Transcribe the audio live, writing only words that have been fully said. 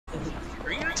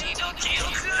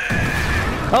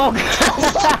Oh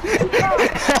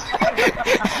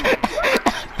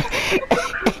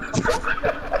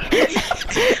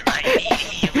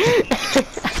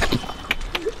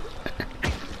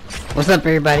What's up,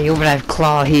 everybody?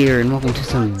 OverdrivedClaw here, and welcome to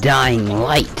some Dying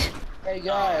Light. Hey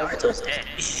guys,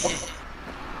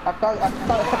 I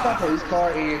thought his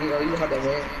car and you had that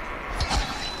man.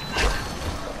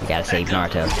 You gotta save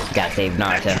Naruto. You gotta save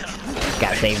Naruto. You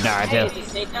gotta save Naruto. Hey, the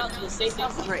safe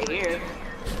house is right here.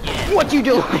 Yeah. What you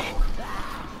doing?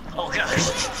 Oh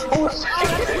gosh. Oh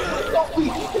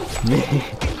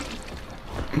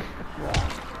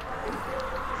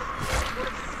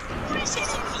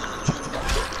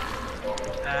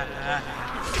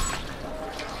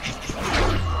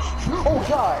Oh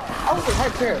god, I was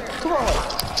right there. Come on.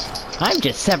 I'm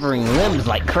just severing limbs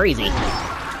like crazy.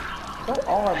 Come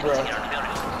on, bro.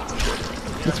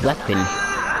 This weapon.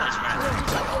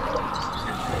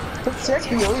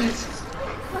 Protect me, please.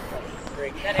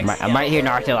 I'm right here,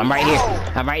 Naruto. I'm right here.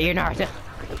 I'm right here, Naruto.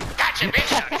 Gotcha,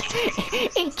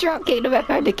 bitch. He drop kicked him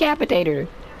after I decapitated her.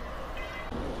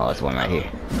 Oh, it's one right here.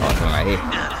 Oh, it's one right here.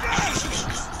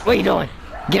 What are you doing?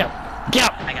 Get up! Get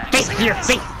up! Face your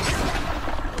feet!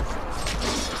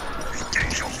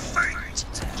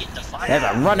 There's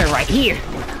a runner right here!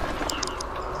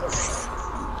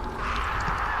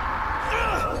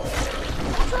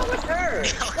 What's wrong with her?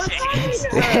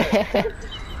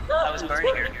 I was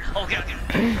burning her. Oh, God.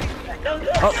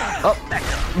 Oh,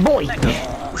 boy!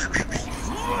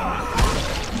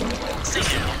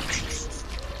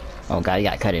 Oh god, you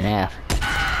got cut in half.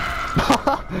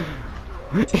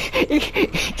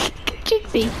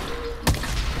 Jinxie!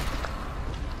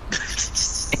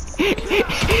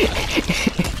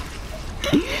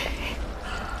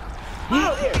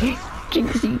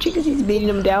 Jinxie's beating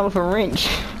him down with a wrench.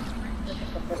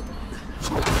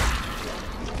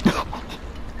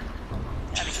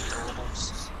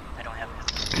 I don't have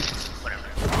whatever.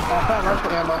 I found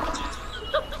rifle ammo.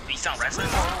 You found wrestling?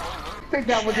 Take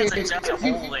that one, There's dude. a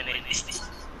hole in it.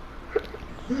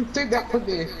 Take that one,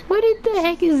 dude. What the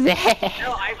heck is that?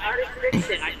 No, I already fixed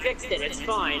it. I fixed it. It's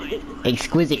fine.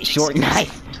 Exquisite short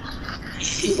knife.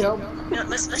 Yep. No,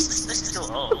 let's just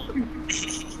go.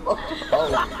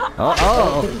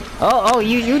 Oh,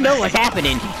 you know what's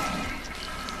happening.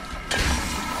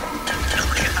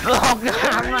 Oh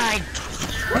god, my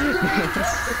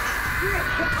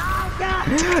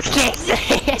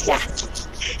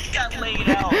Got laid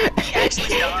out. He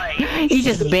actually died. He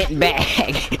just bent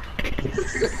back.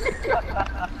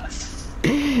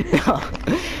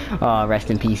 Oh, rest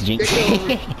in peace, Jinx.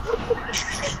 Hey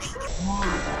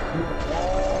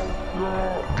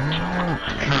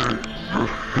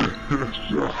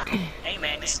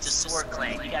man, this is the sword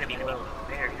clan. You gotta be well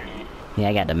prepared. Yeah,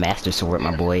 I got the master sword,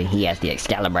 my boy. He has the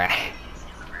Excalibur.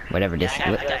 Whatever this.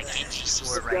 I got Genji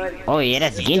sword right here. Oh yeah,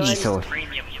 that's Genji sword.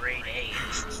 Premium grade A.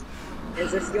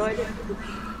 Is this good?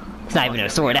 It's not even a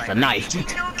sword. That's a knife.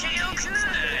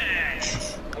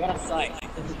 I got a sight.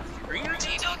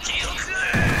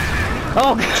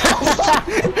 Oh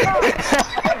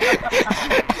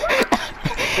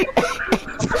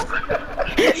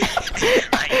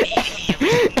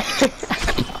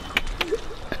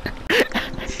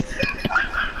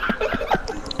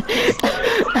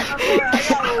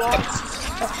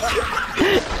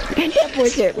that boy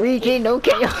said, "Reaching,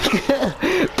 okay."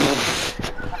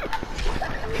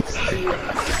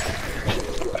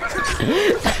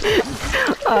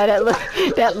 Oh,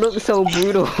 that looks so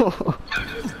brutal.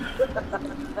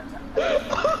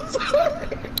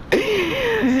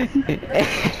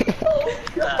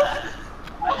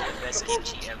 Best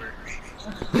Genji ever.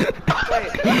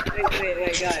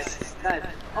 Wait, guys.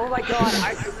 Oh my god,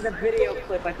 this is a video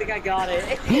clip. I think I got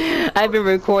it. I've been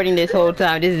recording this whole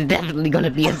time. This is definitely gonna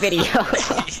be a video.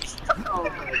 Oh my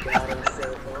god, I'm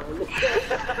so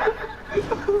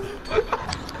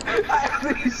I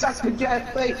think he's such a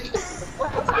gas face.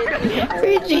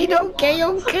 Regine, okay,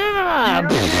 okay.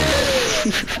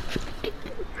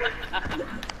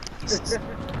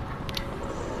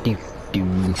 Do do do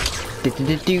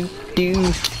do do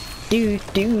do do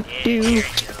do do do do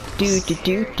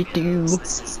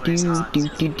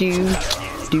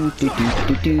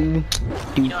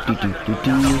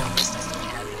do do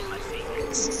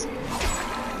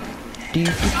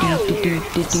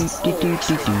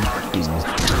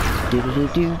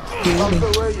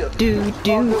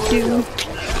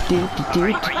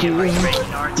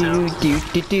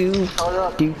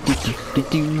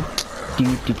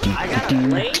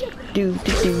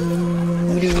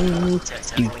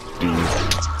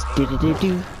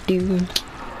do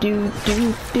do do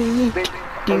do do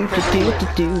Oh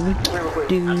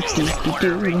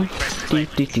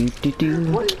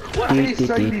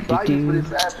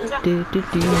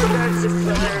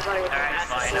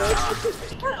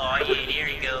yeah, there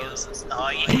he goes. Oh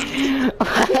yeah.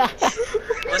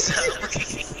 What's up?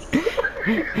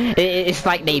 It's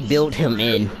like they built him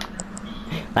in.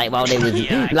 Like while they was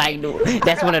like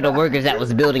that's one of the workers that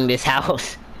was building this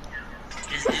house.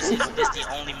 This is the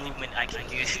only movement I can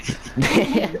do.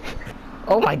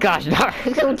 Oh my gosh, no,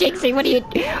 Jinxie, what are you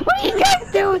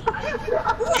guys doing?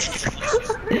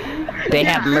 They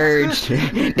have merged.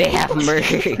 They have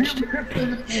merged.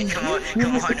 Come on,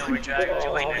 Overdrive,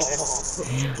 join us.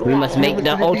 We must make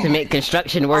the ultimate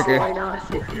construction worker.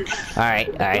 Alright.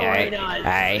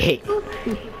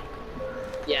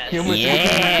 Yes.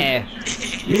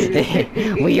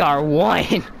 Yeah! We are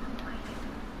one!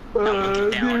 I'm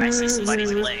looking down, I see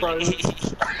somebody's leg.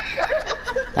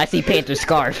 I see Panther's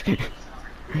scarf.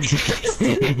 I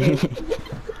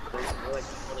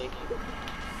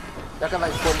can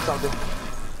like 40 something.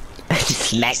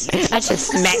 I just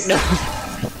smacked them.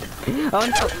 Oh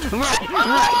no!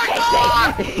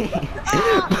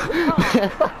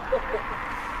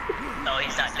 No,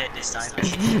 he's not dead this time.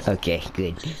 Okay,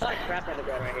 good. Crap on the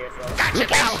ground right here, so. Oh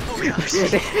gosh.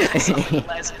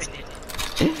 Last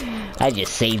minute. I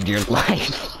just saved your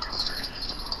life.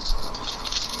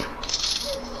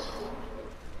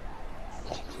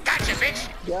 Gotcha, bitch!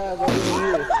 Yeah, what are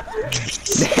you?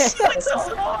 That's so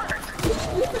hard.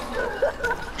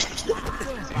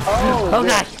 Oh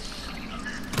gosh!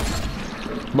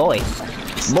 Boy.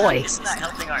 It's not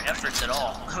helping our efforts at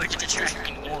all. We're just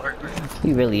attracting more.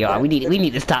 We really are. We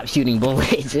need to stop shooting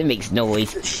bullets. It makes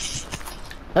noise.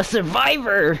 A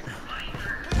survivor!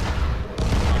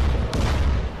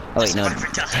 Oh wait, no.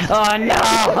 Oh no!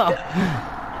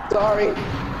 Sorry.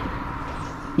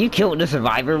 You killed the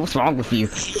survivor. What's wrong with you?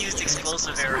 He used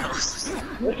explosive arrows.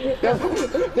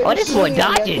 Oh, this boy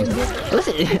dodging.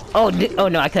 Listen. Oh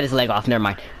no! I cut his leg off. Never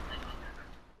mind.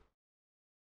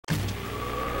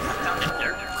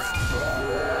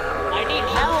 I need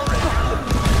help!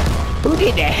 Who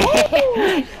did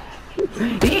that?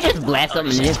 Did you just blast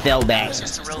something and it just fell back?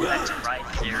 Just to roll back to right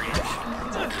area.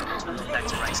 Back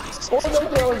to right space. Oh no,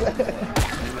 there was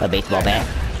that. A baseball bat.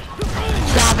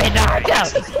 Stop it, Naruto!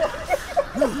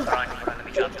 Run.